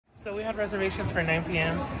So we had reservations for 9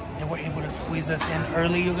 p.m. and we're able to squeeze us in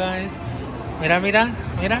early, you guys. Mira, mira,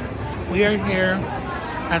 mira. We are here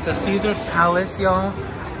at the Caesar's Palace, y'all.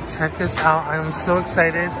 Check this out. I am so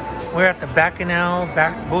excited. We're at the Bacchanal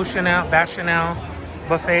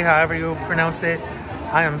buffet, however you pronounce it.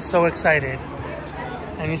 I am so excited.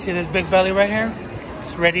 And you see this big belly right here?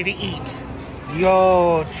 It's ready to eat.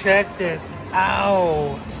 Yo, check this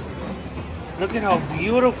out. Look at how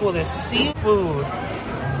beautiful this seafood.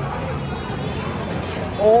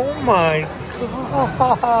 Oh my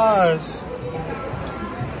gosh.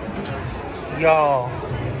 Y'all,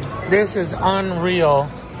 this is unreal.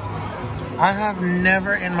 I have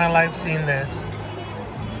never in my life seen this.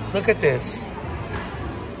 Look at this.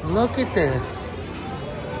 Look at this.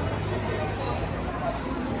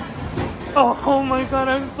 Oh my god,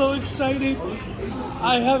 I'm so excited.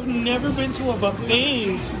 I have never been to a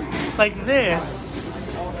buffet like this.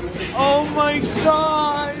 Oh my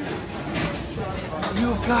gosh.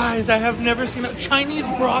 You guys, I have never seen a Chinese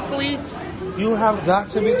broccoli. You have got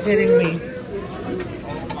to be kidding me.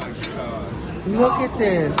 Look at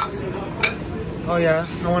this. Oh yeah,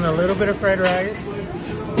 I want a little bit of fried rice.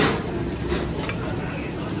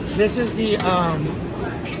 This is the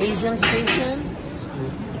Asian station.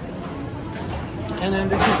 And then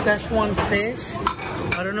this is Szechuan fish.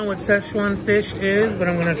 I don't know what Szechuan fish is, but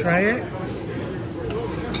I'm gonna try it.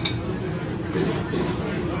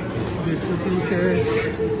 Do 2 pieces.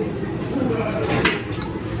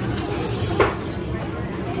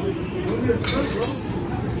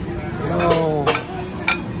 Yo,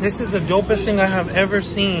 this is the dopest thing I have ever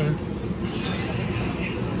seen.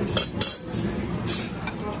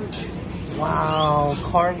 Wow,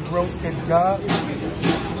 carved roasted duck,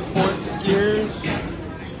 pork skewers.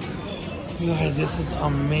 You guys, this is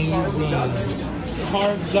amazing.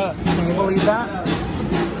 Carved duck, can you believe that?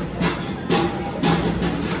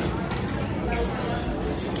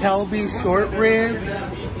 Kalbi short ribs,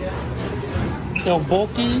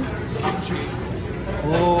 tteokbokki.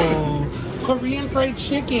 Oh, Korean fried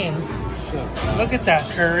chicken. Look at that,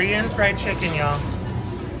 Korean fried chicken, y'all.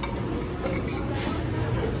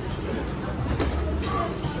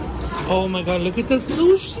 Oh my god, look at the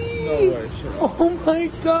sushi! No way, sure. Oh my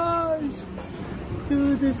gosh!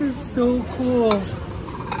 Dude, this is so cool.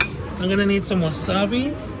 I'm gonna need some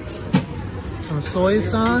wasabi, some soy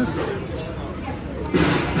sauce.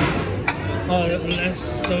 Oh, less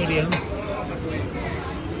sodium.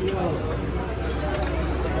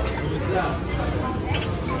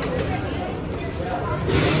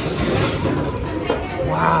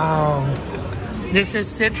 Wow. This is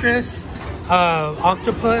citrus,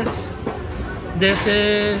 octopus. This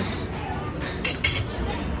is,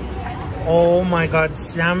 oh my god,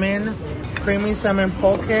 salmon, creamy salmon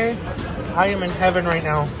poke. I am in heaven right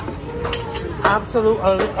now. Absolute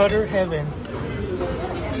utter heaven.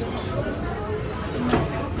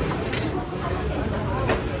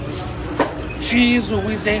 Jeez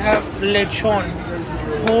Louise, they have lechon,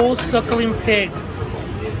 whole suckling pig.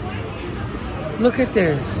 Look at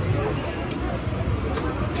this.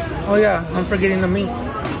 Oh yeah, I'm forgetting the meat.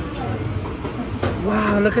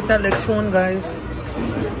 Wow, look at that lechon, guys.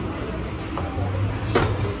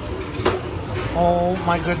 Oh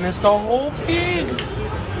my goodness, the whole pig.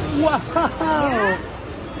 Wow.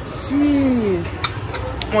 Jeez.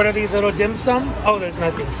 What are these, little dim sum? Oh, there's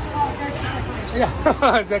nothing.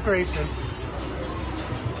 Yeah, decoration.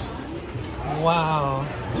 Wow.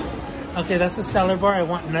 Okay, that's a salad bar I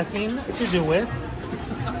want nothing to do with.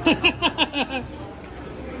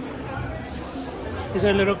 These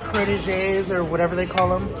are little crediges or whatever they call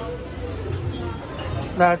them.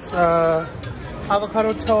 That's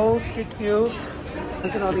avocado toast, get cute.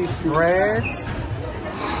 Look at all these breads.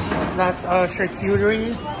 That's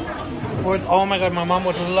charcuterie. Oh my god, my mom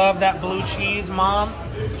would love that blue cheese, Mom.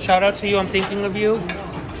 Shout out to you, I'm thinking of you.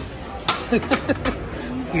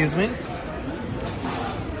 Excuse me.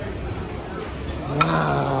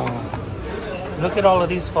 Wow. Look at all of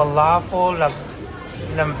these falafel,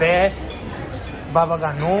 lambe, baba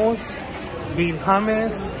ganoush, beef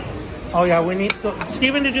hummus. Oh yeah, we need so.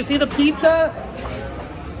 Steven, did you see the pizza?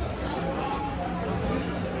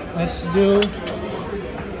 Let's do.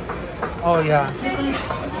 Oh yeah.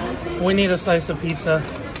 We need a slice of pizza.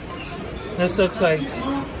 This looks like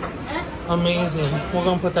amazing. We're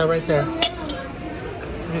gonna put that right there.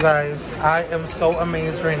 You guys, I am so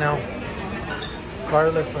amazed right now.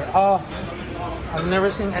 Garlic bread. Oh, I've never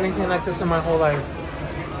seen anything like this in my whole life.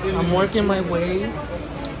 I'm working my way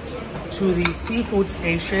to the seafood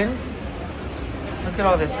station. Look at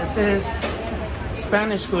all this. This is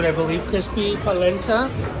Spanish food, I believe. Crispy polenta.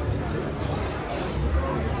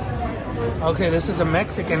 Okay, this is a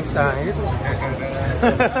Mexican side.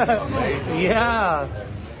 Yeah.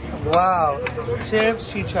 Wow.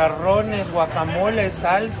 Chips, chicharrones, guacamole,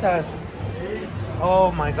 salsas.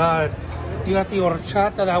 Oh my God. You got the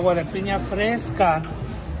horchata, the agua de piña fresca.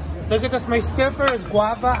 Look at this, my stiffers.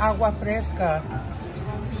 Guava, agua fresca.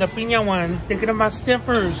 The piña one. Thinking of my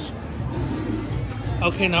stiffers.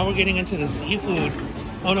 Okay, now we're getting into the seafood.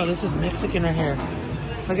 Oh no, this is Mexican right here.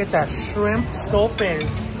 Look at that. Shrimp sopes.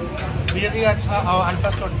 Birria al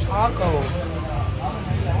pastor tacos.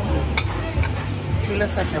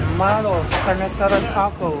 Chiles quemados. Carne asada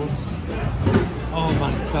tacos. Oh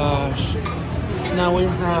my gosh. Now we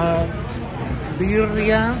have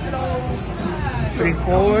birria,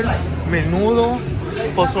 frijol, menudo,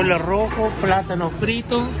 pozole rojo, plátano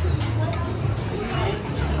frito.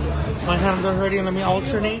 My hands are hurting. Let me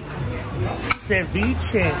alternate.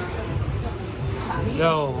 Ceviche.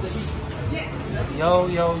 Yo. Yo,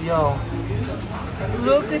 yo, yo.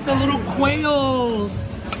 Look at the little quails.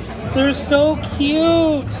 They're so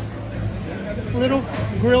cute. Little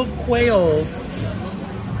grilled quail.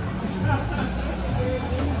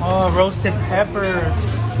 Oh, roasted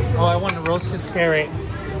peppers. Oh, I want a roasted carrot.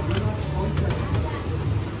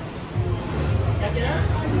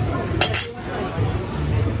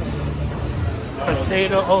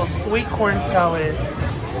 Potato. Oh, sweet corn salad.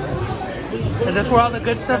 Is this where all the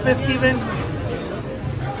good stuff is, Steven?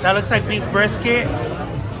 That looks like beef brisket.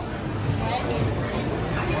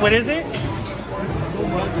 What is it?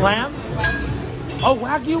 Lamb? Oh,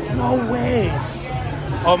 Wagyu? No way.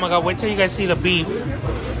 Oh my God, wait till you guys see the beef.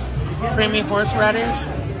 Creamy horseradish.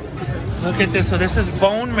 Look at this. So this is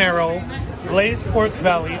bone marrow, glazed pork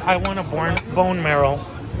belly. I want a bone marrow.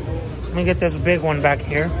 Let me get this big one back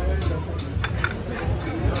here.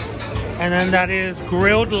 And then that is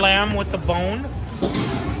grilled lamb with the bone.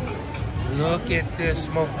 Look at this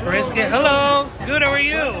smoked brisket. Hello. Good, how are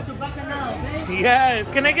you? Yes.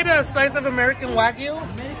 Can I get a slice of American Wagyu?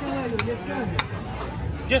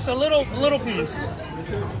 Just a little piece.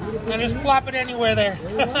 And just plop it anywhere there.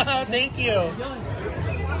 Thank you.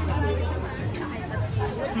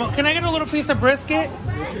 Can I get a little piece of brisket?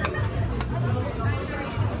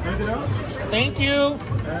 Thank you.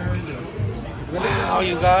 Wow,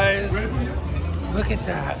 you guys. Look at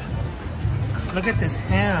that. Look at this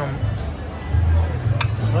ham.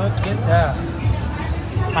 Look at that.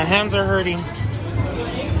 My hands are hurting.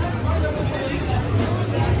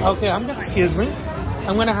 Okay, excuse me.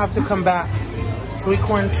 I'm gonna have to come back. Sweet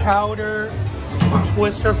corn chowder,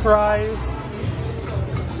 twister fries.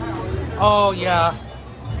 Oh yeah.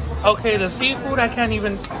 Okay, the seafood I can't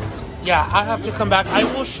even. Yeah, I have to come back. I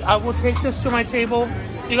will take this to my table.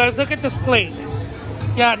 You guys, look at this plate.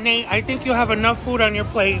 Yeah, Nate, I think you have enough food on your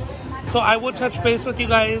plate. So I will touch base with you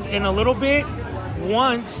guys in a little bit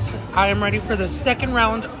once I am ready for the second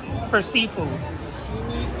round for seafood.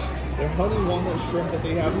 They're honey walnut shrimp that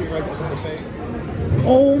they have here right at the buffet.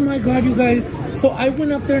 Oh my God, you guys. So I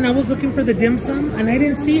went up there and I was looking for the dim sum and I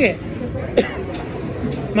didn't see it.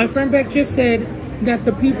 My friend Beck just said that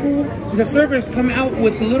the servers come out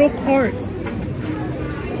with little carts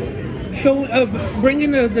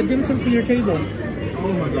bringing the dim sum to your table.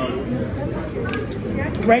 Oh my God.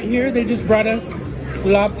 Right here, they just brought us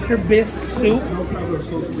lobster bisque soup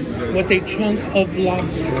with a chunk of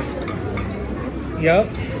lobster. Yep.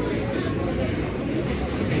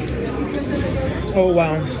 Oh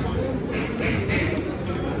wow.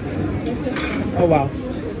 Oh wow.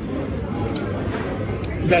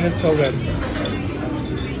 That is so good.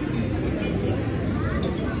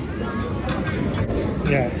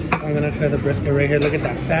 Yes, I'm gonna try the brisket right here. Look at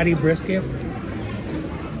that fatty brisket.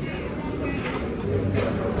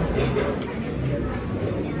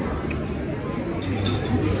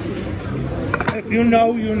 If you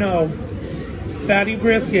know, you know. Fatty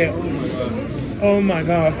brisket. Oh my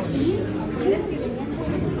gosh.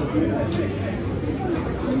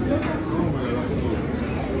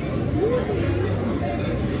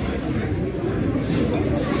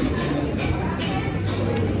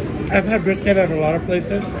 I've had brisket at a lot of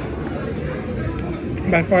places.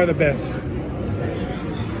 By far the best.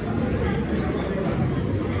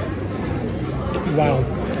 Wow.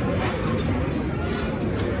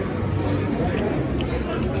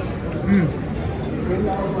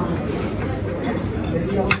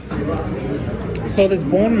 So this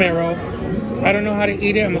bone marrow, I don't know how to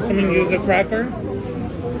eat it. I'm assuming you use a cracker.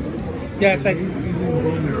 Yeah, it's like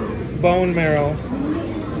bone marrow.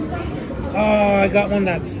 Oh, I got one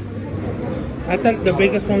that's... I thought the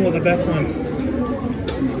biggest one was the best one.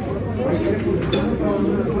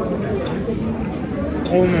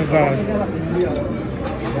 Oh my gosh.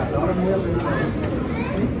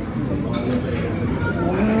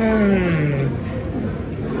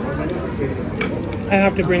 I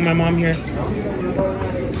have to bring my mom here.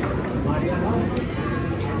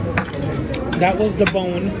 That was the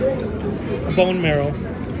bone marrow.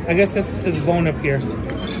 I guess this is bone up here.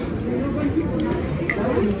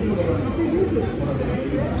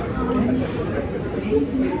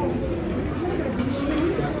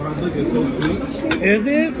 Look, it's so sweet. Is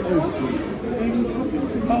it? So sweet.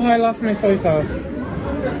 Oh, I lost my soy sauce.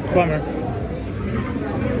 Bummer.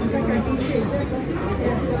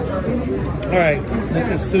 Alright, this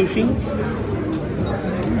is sushi.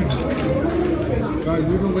 Guys,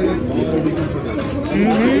 we've been waiting all weekend for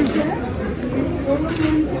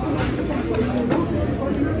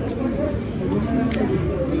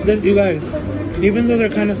this. You guys, even though they're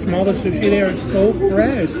kind of small, the sushi, they are so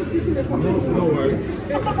fresh. No way.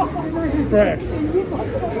 Fresh.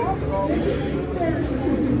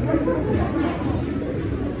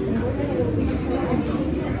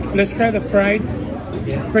 Let's try the fried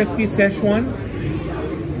crispy Szechuan.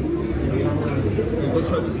 Let's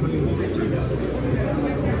try this honey walnut shrimp.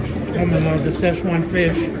 Oh my god, the Szechuan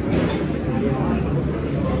fish.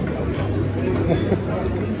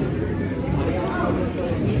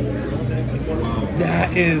 Wow. That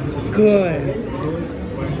is good.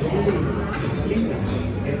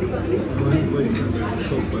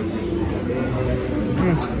 So spicy.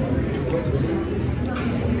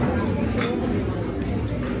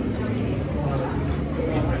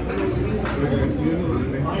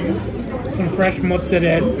 Some fresh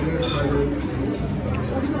mozzarella.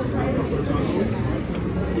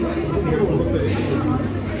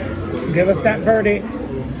 Give us that verdict.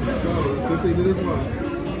 Let's see if they did as well.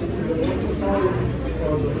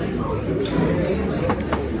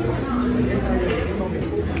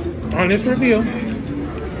 Honest review.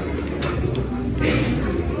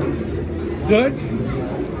 Good.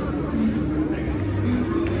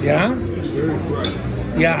 Yeah. Very fresh.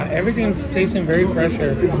 Yeah, everything's tasting very fresh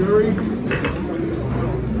here. It's very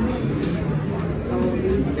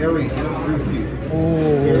airy and juicy.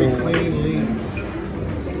 Very Oh. clean, lean.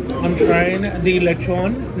 I'm trying the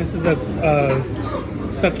lechon. This is a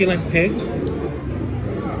succulent pig.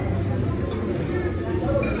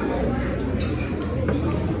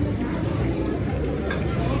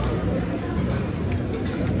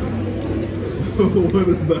 What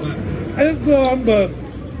is that? It's good, but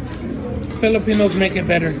Filipinos make it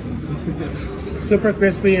better. Super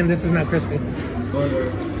crispy, and this is not crispy. Okay.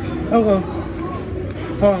 Okay.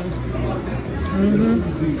 Hold on. This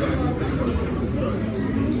is the Bacchanal steak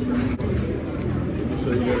I'll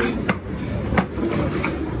show you guys.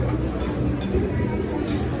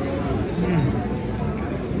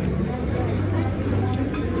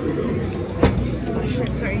 Oh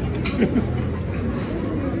shit, sorry.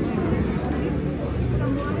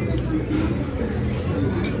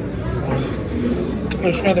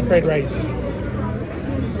 Let's try the fried rice.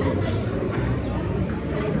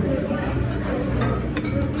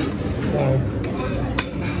 Wow.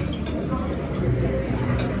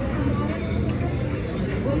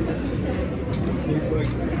 Tastes like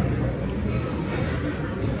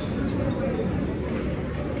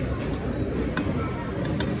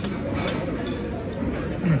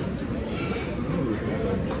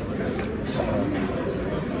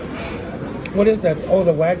What is that? Oh,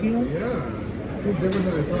 the Wagyu? yeah. It's different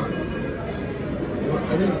than I thought. Well,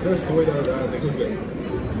 I didn't stress the way that they cooked it.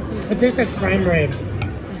 It tastes like prime rib.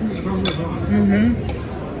 Probably not.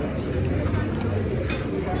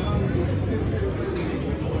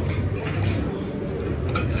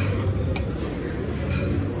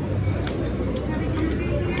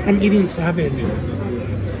 I'm eating savage.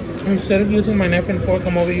 Instead of using my knife and fork,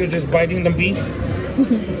 I'm over here just biting the beef.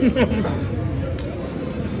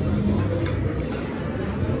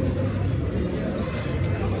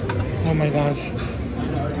 Oh my gosh.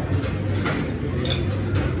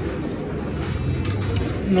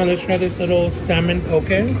 Now let's try this little salmon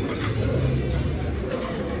poke.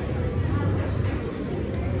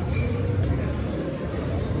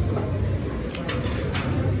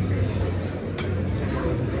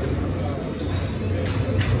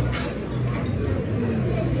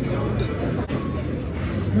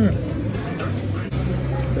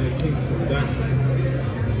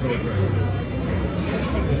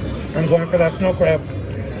 I'm going for that snow crab.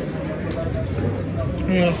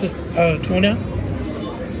 This is tuna.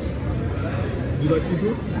 You like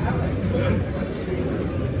seafood?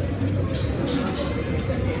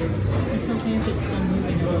 It's okay if it's still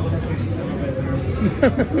moving.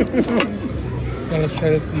 Now let's try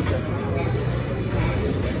this pizza.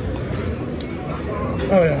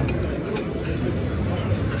 Oh yeah.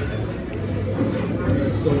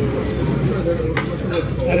 So,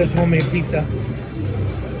 That is homemade pizza.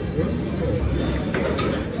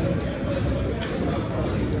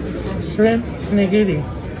 Shrimp nigiri.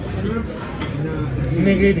 Shrimp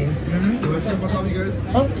Nigiri. You want shrimp on top, you guys?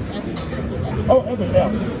 Oh, oh, Ebi, yeah.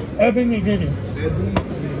 Ebi nigiri. Ebi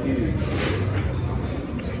nigiri.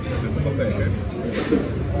 That's a buffet, okay?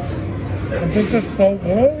 And this is so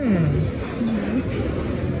good.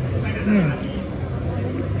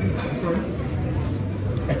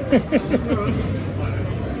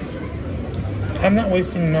 I'm not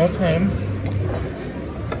wasting no time.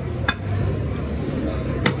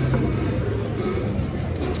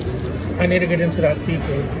 I need to get into that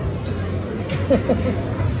seafood.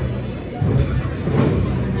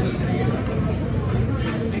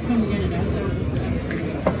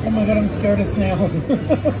 Oh my god, I'm scared of snails.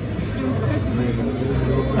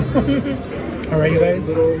 Alright, you guys,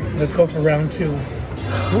 let's go for round 2.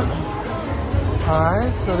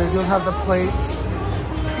 Alright, so they do have the plates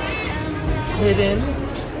hidden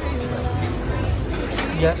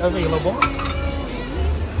yet available.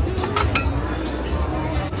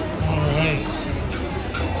 Alright.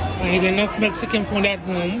 I ate enough Mexican food at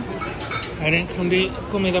home. I didn't come to eat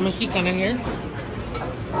comida mexicana here.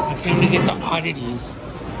 I came to get the oddities,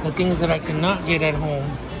 the things that I cannot get at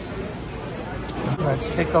home. Let's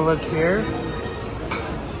take a look here.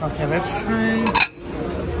 Okay, let's try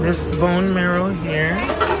this bone marrow here.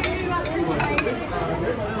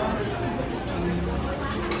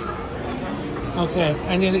 Okay,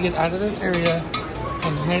 I need to get out of this area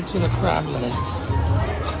and head to the crab legs.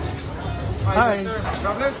 Hi.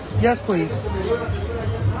 Yes, please.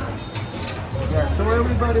 Yeah, show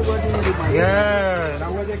everybody what you do, my Yes.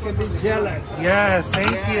 That way they can be jealous. Yes,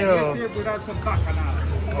 thank you. Let's without some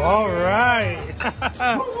bacchanal. All right.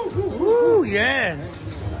 Woo, yes.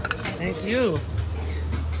 Thank you.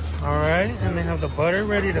 All right, and they have the butter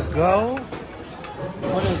ready to go.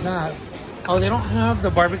 What is that? Oh, they don't have the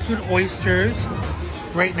barbecued oysters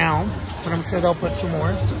right now, but I'm sure they'll put some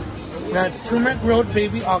more. That's turmeric grilled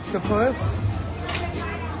baby octopus.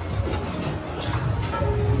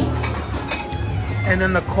 And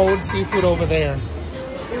then the cold seafood over there.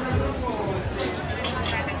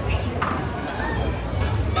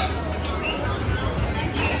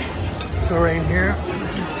 So right here,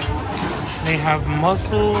 they have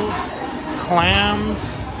mussels, clams,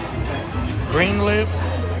 green lip,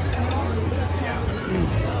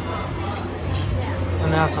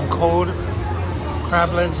 and now some cold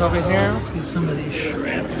crab legs over here. And some of these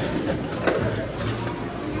shrimp.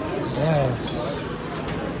 Yes.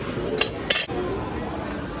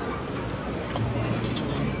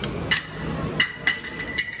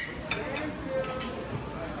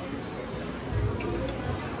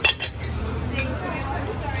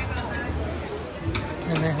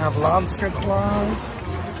 And they have lobster claws,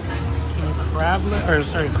 and crab,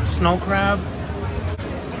 snow crab.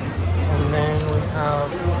 And then we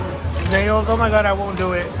have snails. Oh my god, I won't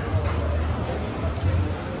do it.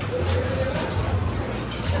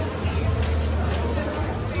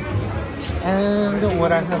 And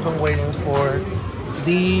what I have been waiting for,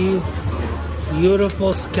 the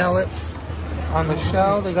beautiful scallops on the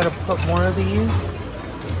shell. They gotta put more of these.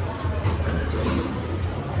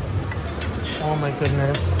 Oh my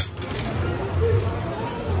goodness.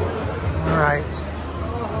 All right.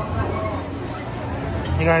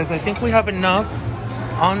 You guys, I think we have enough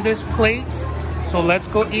on this plate. So let's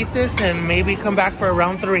go eat this and maybe come back for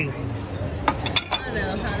round 3. I don't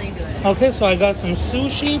know how they do it. Okay, so I got some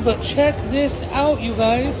sushi, but check this out, you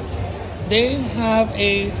guys. They have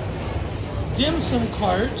a dim sum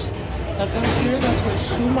cart that comes here. That's with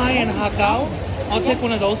shumai and hakao. I'll take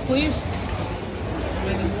one of those, please.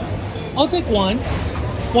 I'll take one.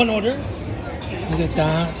 One order. Look at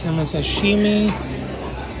that. Someone says sashimi.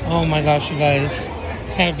 Oh my gosh, you guys.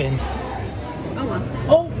 Heaven. Oh, wow.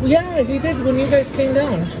 Oh, yeah, he did when you guys came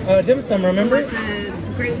down. Dim sum, remember? Like the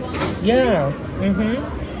Great Wall? Yeah. Mm-hmm.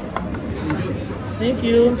 Thank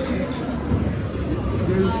you.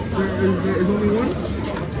 There's only one?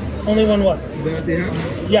 Only one what? That they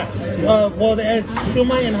have? Yeah. Well, it's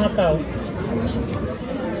shumai and hakao.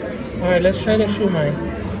 All right, let's try the shumai.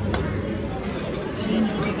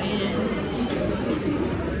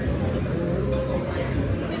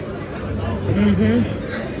 Mm-hmm.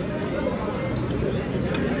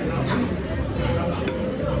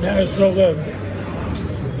 That is so good.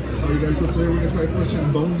 Are you guys so clear? We're gonna try first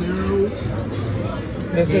some bone marrow.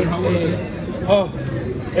 This Okay, is how was it? oh,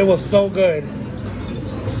 it was so good.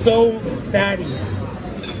 So fatty.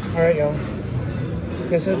 All right, y'all.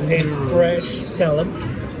 This is a fresh scallop.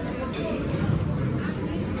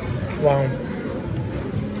 Wow.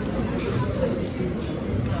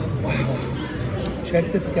 Wow.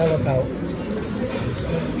 Check the scallop out.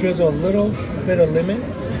 Drizzle a little bit of lemon.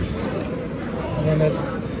 And then let's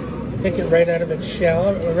pick it right out of its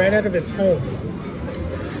shell, or right out of its home.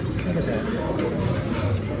 Look at that.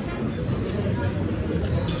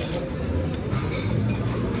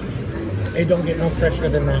 It don't get no fresher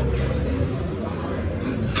than that.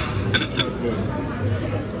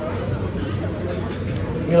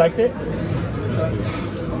 You liked it?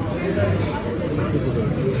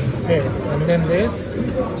 Okay, and then this. A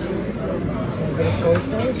bit of soy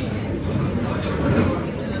sauce.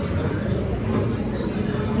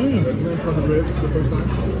 Recommend trying the ribs for the first time.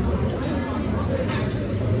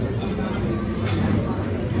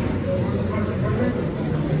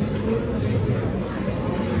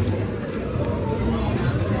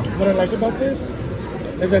 What I like about this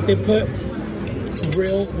is that they put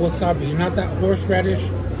real wasabi, not that horseradish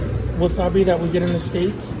wasabi that we get in the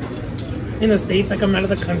States. In the States, like I'm out of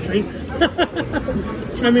the country.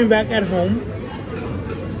 I mean, back at home.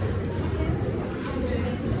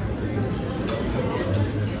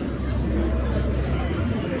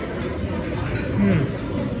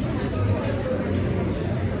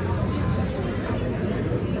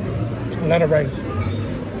 A lot of rice.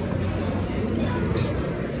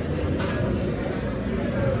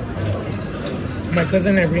 My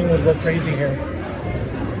cousin Irene would go crazy here.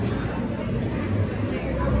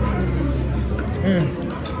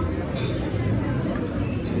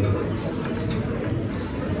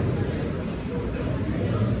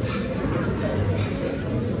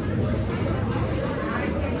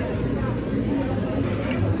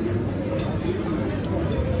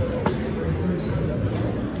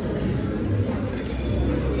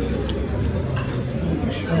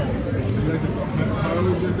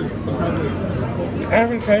 I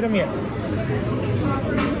haven't tried them yet.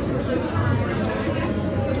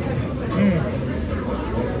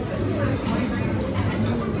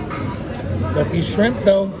 But these shrimp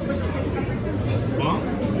though. Wow.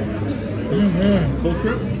 Cold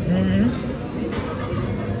shrimp?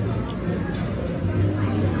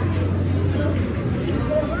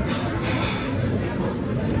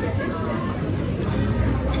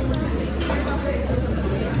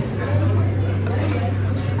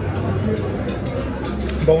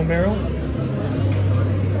 Bone marrow.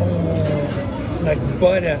 Oh, like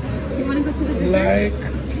butter. You want to go to the dessert? Like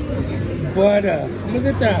butter. Look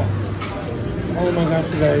at that. Oh my gosh,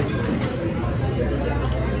 you guys.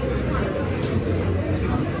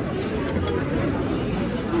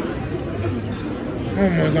 Oh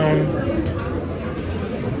my god.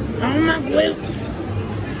 Oh my god.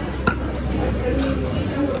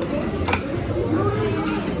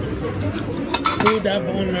 Dude, that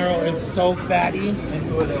bone marrow is so fatty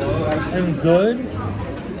and good.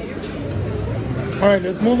 Alright,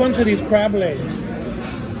 let's move on to these crab legs.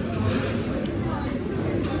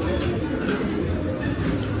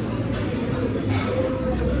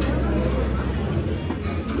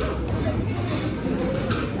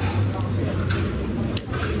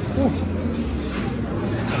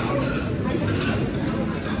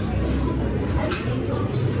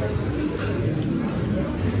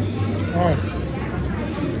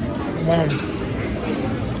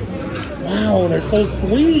 Wow, they're so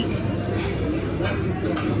sweet.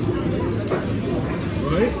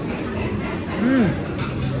 Right?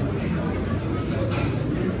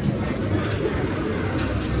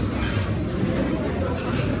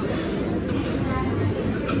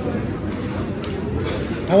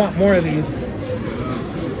 I want more of these.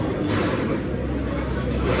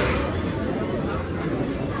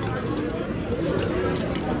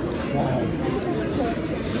 Wow.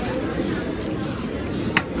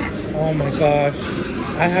 Oh my gosh.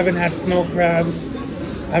 I haven't had snow crabs.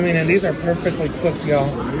 I mean, and these are perfectly cooked, y'all.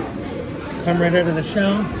 Come right out of the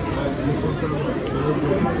shell.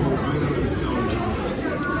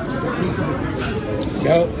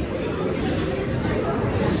 Yep.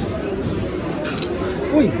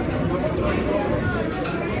 Uy.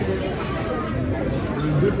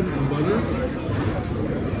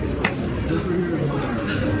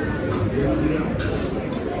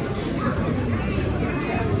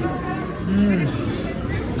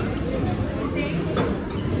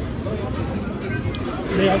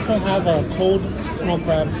 They also have a cold snow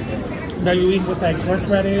crab that you eat with like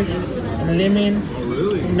horseradish and lemon. Oh,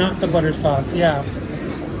 really? Not the butter sauce, yeah.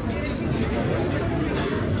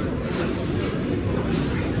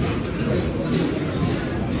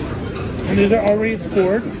 And these are already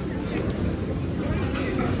scored.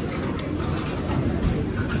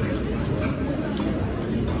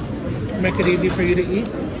 Make it easy for you to eat.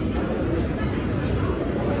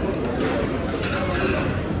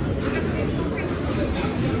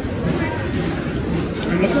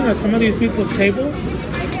 I'm looking at some of these people's tables,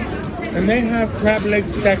 and they have crab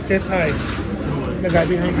legs stacked this high. The guy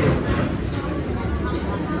behind me.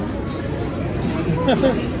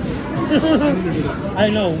 I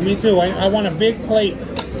know, me too. I want a big plate.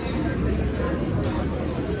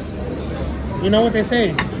 You know what they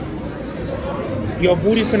say? Your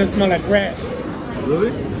booty finna smell like rat. Really?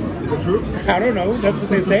 Is that true? I don't know. That's what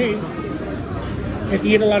they say. If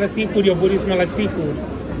you eat a lot of seafood, your booty smell like seafood.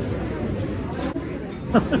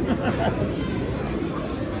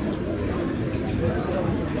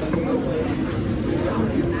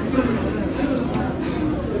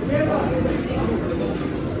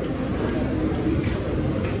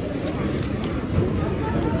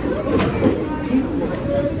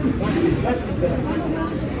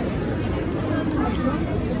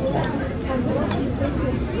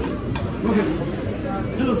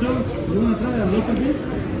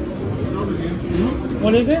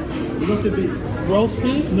 What is it? Roasted beef. Roast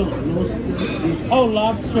beef? No, roasted beef. Oh,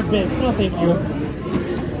 lobster bits. No, thank you.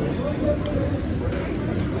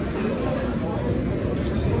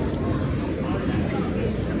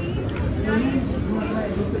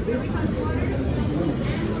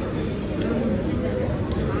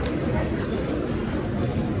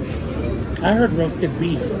 I heard roasted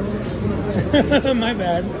beef. My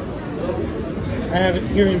bad. I have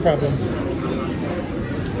hearing problems.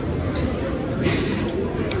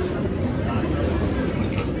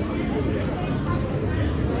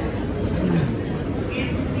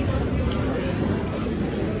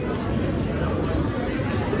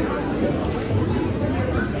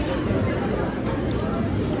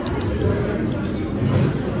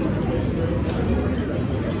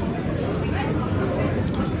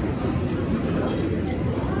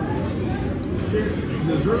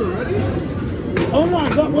 Dessert already? Oh my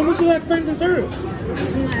god, what would you like for dessert?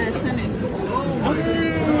 Salmon.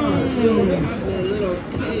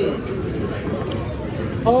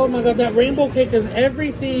 Oh my god, that rainbow cake is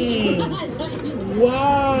everything.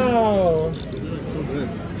 Wow. So good.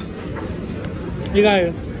 You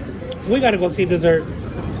guys, we gotta go see dessert.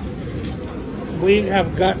 We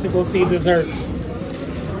have got to go see dessert.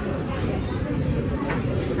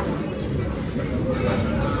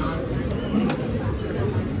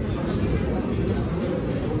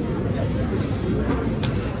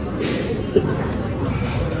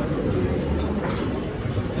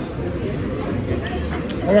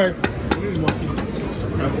 All right.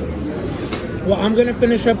 Well, I'm gonna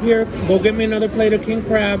finish up here. Go get me another plate of king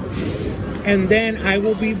crab, and then I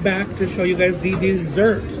will be back to show you guys the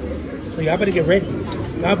dessert. So y'all better get ready.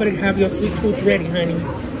 Y'all better have your sweet tooth ready, honey.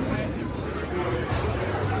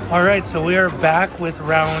 All right, so we are back with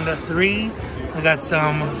round 3. We got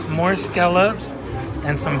some more scallops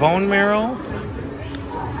and some bone marrow,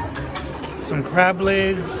 some crab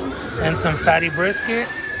legs, and some fatty brisket.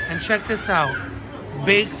 And check this out.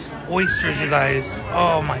 Baked oysters, you guys.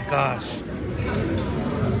 Oh my gosh.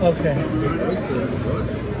 Okay.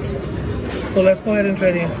 So let's go ahead and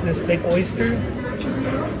try this baked oyster.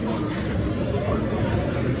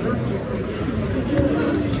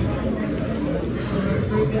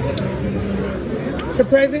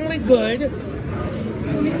 Surprisingly good,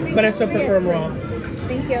 but I still prefer them raw.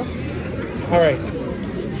 Thank you. All right.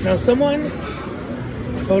 Now someone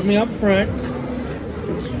told me up front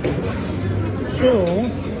to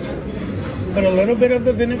put a little bit of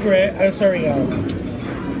the vinaigrette,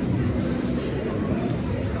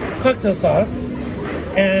 cocktail sauce,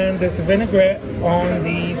 and this vinaigrette on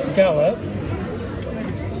the scallop.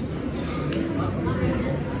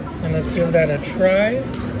 And let's give that a try.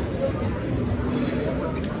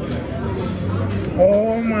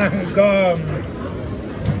 Oh my god.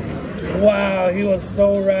 Wow, he was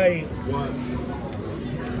so right.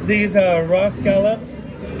 What? These raw scallops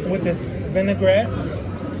with this vinaigrette.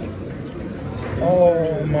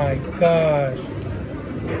 Oh my gosh.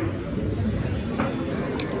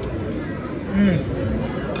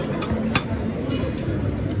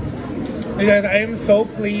 You guys, I am so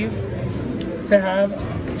pleased to have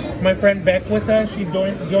my friend Beck with us. She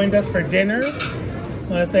joined us for dinner.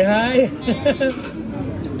 Want to say hi?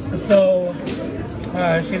 So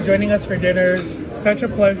she's joining us for dinner. Such a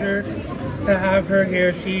pleasure to have her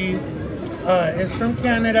here. She is from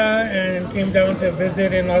Canada and came down to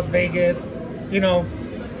visit in Las Vegas, you know,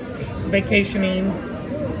 vacationing.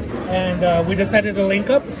 And we decided to link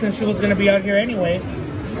up since she was going to be out here anyway.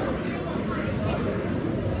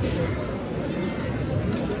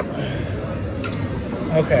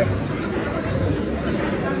 Okay.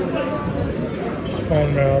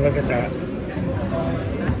 Bone marrow, look at that.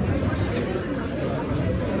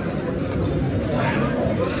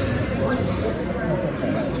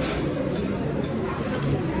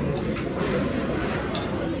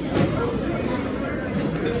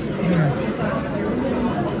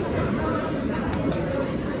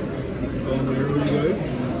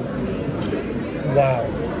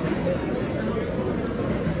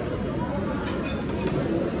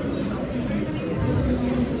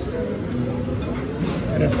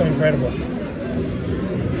 is so incredible.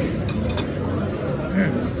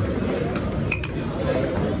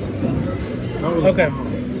 Okay.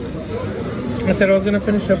 I said I was gonna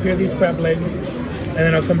finish up here these crab legs, and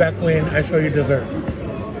then I'll come back when I show you dessert.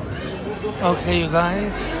 Okay, you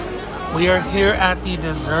guys, we are here at the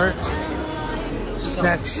dessert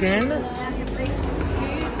section.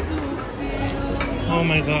 Oh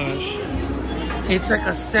my gosh. It's like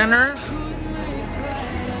a center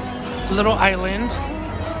little island.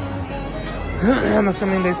 I'm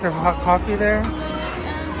assuming they serve hot coffee there.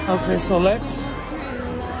 Okay, so let's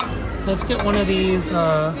get one of these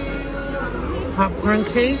popcorn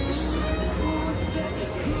cakes.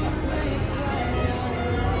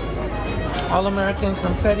 All-American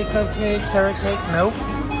confetti cupcake, carrot cake, nope.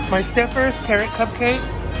 My Stiffers, carrot cupcake.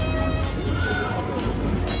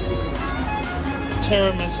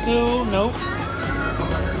 Tiramisu, nope.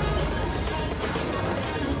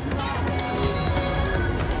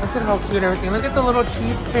 Look at how cute everything. Look at the little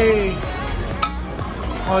cheesecakes.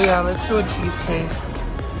 Oh yeah, let's do a cheesecake.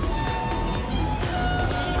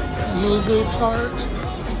 Yuzu tart.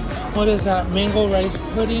 What is that? Mango rice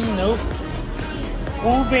pudding? Nope.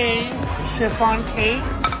 Ube chiffon cake.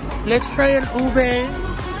 Let's try an ube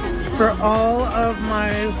for all of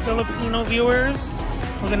my Filipino viewers.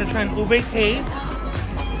 We're gonna try an ube cake.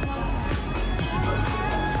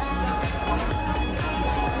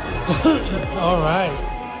 All right.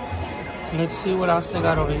 Let's see what else they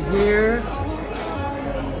got over here.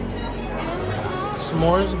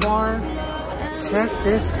 S'mores bar. Check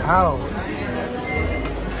this out.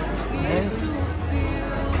 Okay.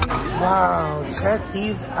 Wow, check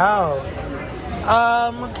these out.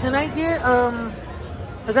 Can I get,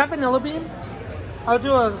 is that vanilla bean? I'll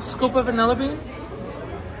do a scoop of vanilla bean.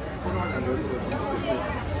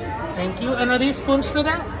 Thank you. And are these spoons for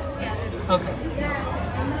that? Okay.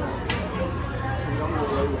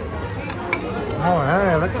 All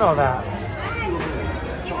right, look at all that.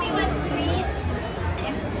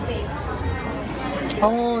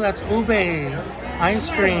 Oh, that's ube ice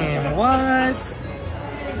cream. What?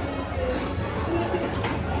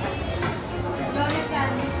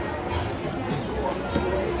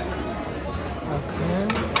 Okay.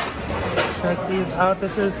 Check these out.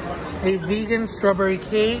 This is a vegan strawberry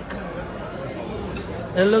cake.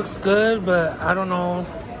 It looks good, but I don't know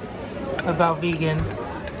about vegan.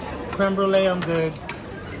 Creme brulee, I'm good.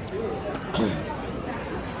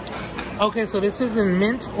 Okay, so this is in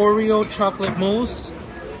mint Oreo chocolate mousse.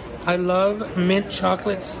 I love mint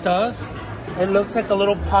chocolate stuff. It looks like a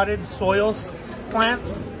little potted soil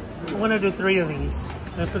plant. I'm gonna do 3 of these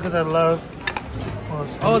just because I love.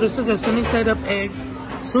 Oh, this is a sunny side up egg,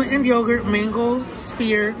 sweetened yogurt, mango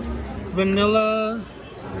sphere, vanilla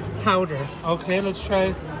powder. Okay, let's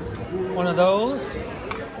try one of those.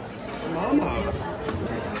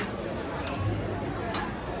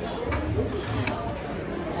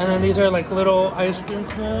 And then these are like little ice cream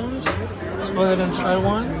cones. Let's go ahead and try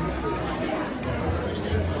one.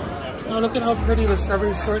 Oh, look at how pretty the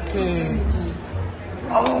strawberry shortcakes.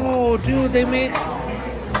 Oh, dude, they're making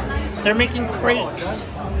crepes.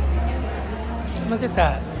 Look at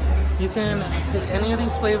that. You can pick any of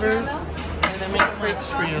these flavors and they make crepes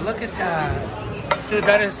for you. Look at that. Dude,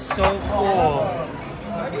 that is so cool.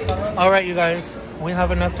 All right, you guys, we have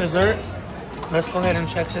enough desserts. Let's go ahead and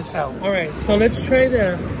check this out. All right, so let's try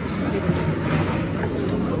the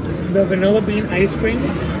vanilla bean ice cream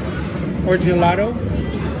or gelato.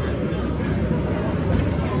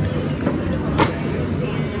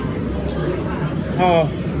 Oh,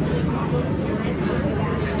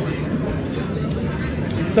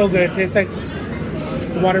 so good. It tastes like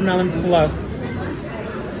watermelon fluff.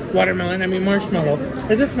 Watermelon, I mean marshmallow.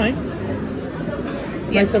 Is this mine?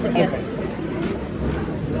 Yes. Okay. Yes.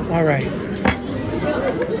 All right.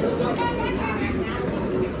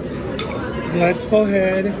 Let's go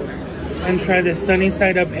ahead and try this sunny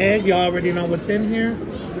side up egg. Y'all already know what's in here.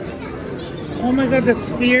 Oh my god, the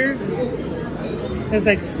sphere is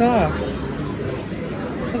like soft.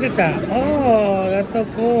 Look at that. Oh, that's so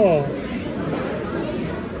cool.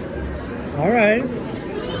 All right.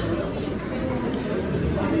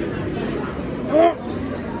 Oh.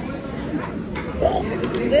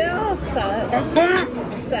 Stop. I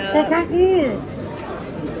can't eat it.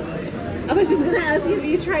 I was just gonna ask you if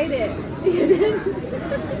you tried it. You didn't?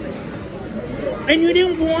 And you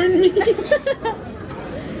didn't warn me?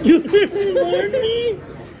 You didn't warn me?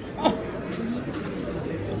 Oh.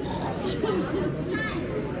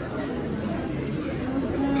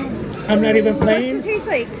 I'm not even playing. What's it taste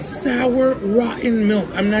like? Sour, rotten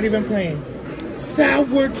milk. I'm not even playing.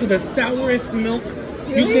 Sour to the sourest milk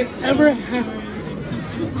you could ever have.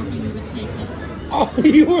 Oh,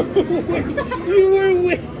 you were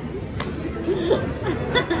with.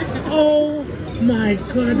 Oh my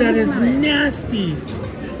god, that is nasty.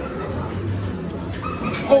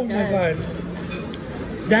 Oh my god.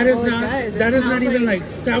 That is that is not even like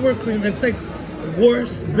sour cream. It's like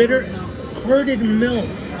worse, bitter, curdled milk.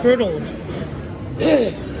 Curdled.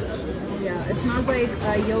 Yeah, it smells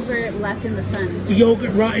like yogurt left in the sun.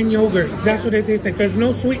 Yogurt, rotten yogurt. That's what it tastes like. There's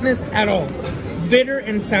no sweetness at all. Bitter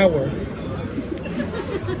and sour.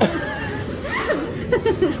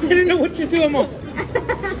 I didn't know what to do. I'm all...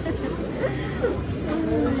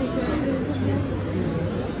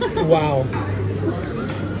 Wow.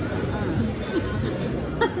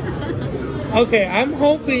 Okay, I'm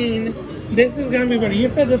hoping this is gonna be better. You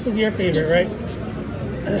said this was your favorite, right?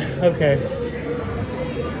 Okay.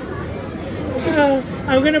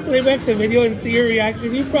 I'm gonna play back the video and see your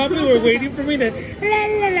reaction. You probably were waiting for me to la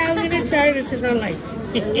la la. I'm gonna try it. It's just not like.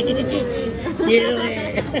 It's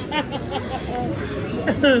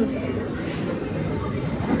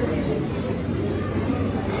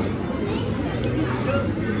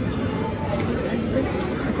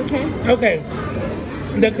okay. Okay.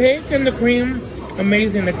 The cake and the cream,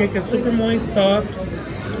 amazing. The cake is super moist, soft.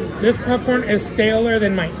 This popcorn is staler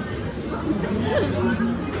than my.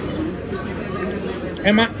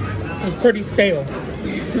 It's pretty stale.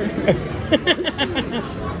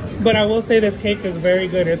 But I will say this cake is very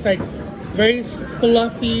good. It's like very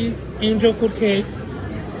fluffy angel food cake.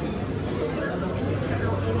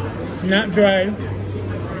 Not dry.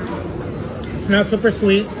 It's not super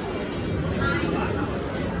sweet.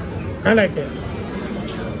 I like it.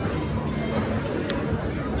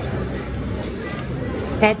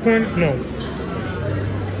 Popcorn, no.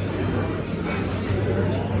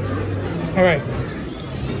 All right.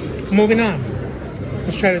 Moving on.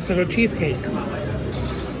 Let's try this little cheesecake.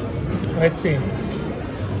 Let's see.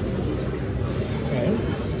 Okay.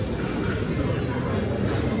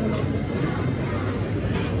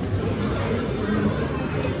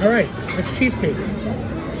 All right, it's cheesecake.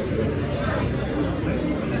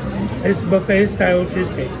 It's buffet style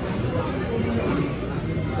cheesecake.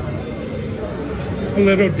 A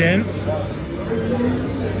little dense,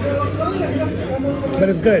 but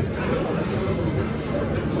it's good.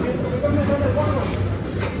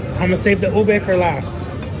 I'm gonna save the ube for last.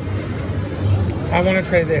 I want to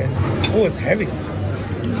try this. Oh, it's heavy.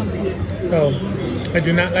 So, I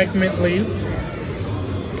do not like mint leaves.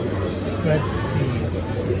 Let's see.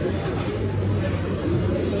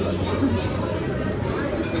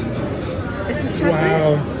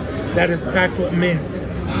 Wow, that is packed with mint.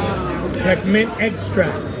 Like mint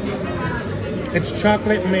extract. It's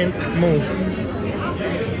chocolate mint mousse.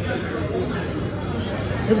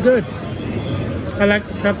 It's good. I like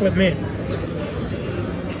the chocolate mint.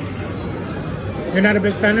 You're not a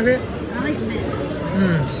big fan of it? I like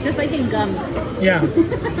mint. Just like in gum. Yeah.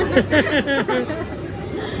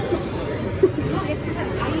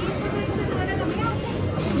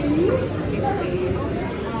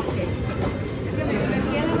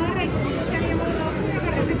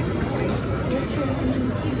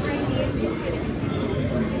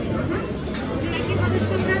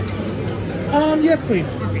 Yes,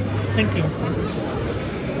 please. Thank you.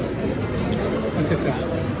 Look at that.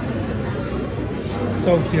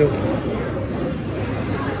 So cute.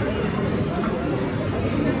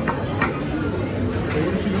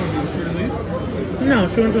 What is she going to do? Is she going to leave? No,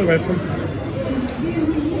 she went to the restroom.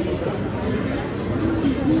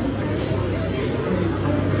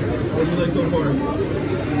 What do you like so far?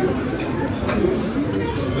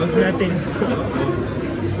 Nothing.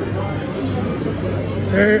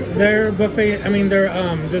 Their buffet, I mean their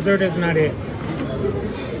dessert is not it.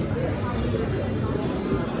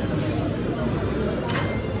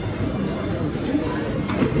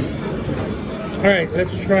 Alright,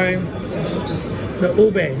 let's try the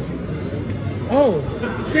ube. Oh,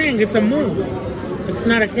 dang, it's a mousse. It's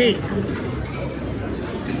not a cake.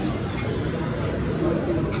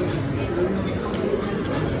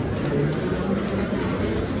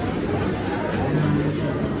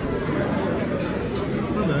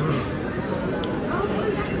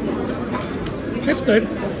 That's good.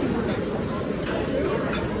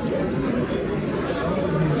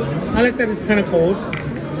 I like that it's kind of cold.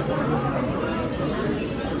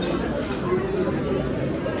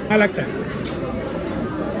 I like that.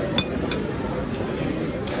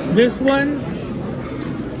 This one,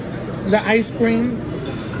 the ice cream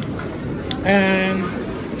and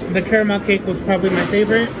the caramel cake was probably my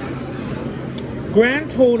favorite. Grand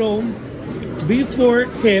total, before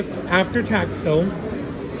tip, after tax though,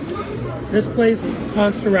 this place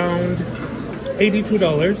cost around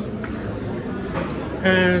 $82.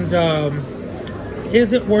 And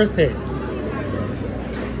Is it worth it?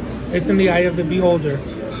 It's in the eye of the beholder.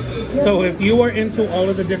 So if you are into all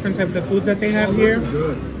of the different types of foods that they have here, This is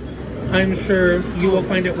good. I'm sure you will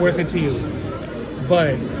find it worth it to you.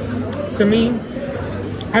 But to me,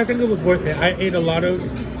 I think it was worth it. I ate a lot of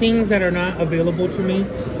things that are not available to me,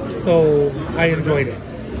 so I enjoyed it.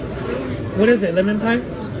 What is it, lemon pie?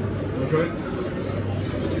 Wanna try it?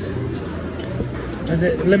 Is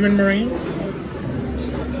it lemon meringue?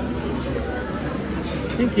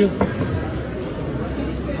 Thank you.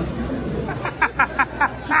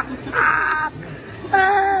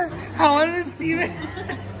 How was it, Steven?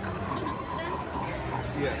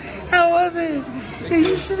 How was it?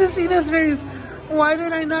 You should have seen his face. Why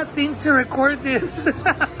did I not think to record this? What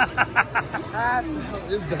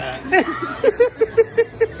is that?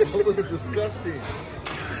 That was disgusting.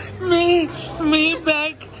 me,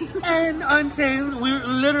 Beck, and Untamed, we were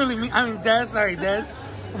literally, Des,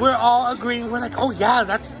 we're all agreeing. We're like, oh yeah,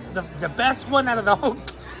 that's the best one out of the whole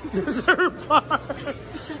dessert bar.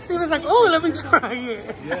 Steven's like, oh, let me try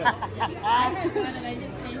it. Yeah. I had one and I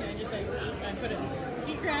didn't say anything. I just like, I put it,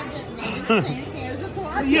 he grabbed it and I didn't say anything. I was just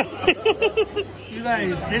watching. Yeah. You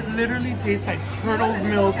guys, it literally tastes like curdled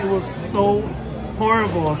milk. It was so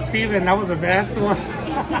horrible. Steven, that was the best one.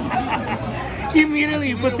 He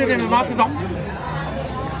immediately puts it in his mouth. He's all...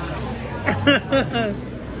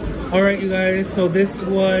 Alright, you guys, so this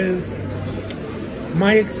was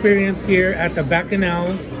my experience here at the Bacchanal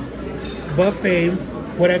buffet.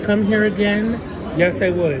 Would I come here again? Yes,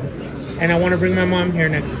 I would. And I want to bring my mom here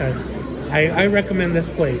next time. I recommend this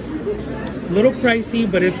place. A little pricey,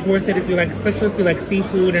 but it's worth it if you like, especially if you like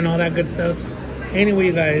seafood and all that good stuff. Anyway,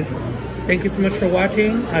 you guys, thank you so much for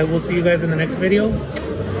watching. I will see you guys in the next video.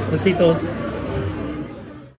 Besitos.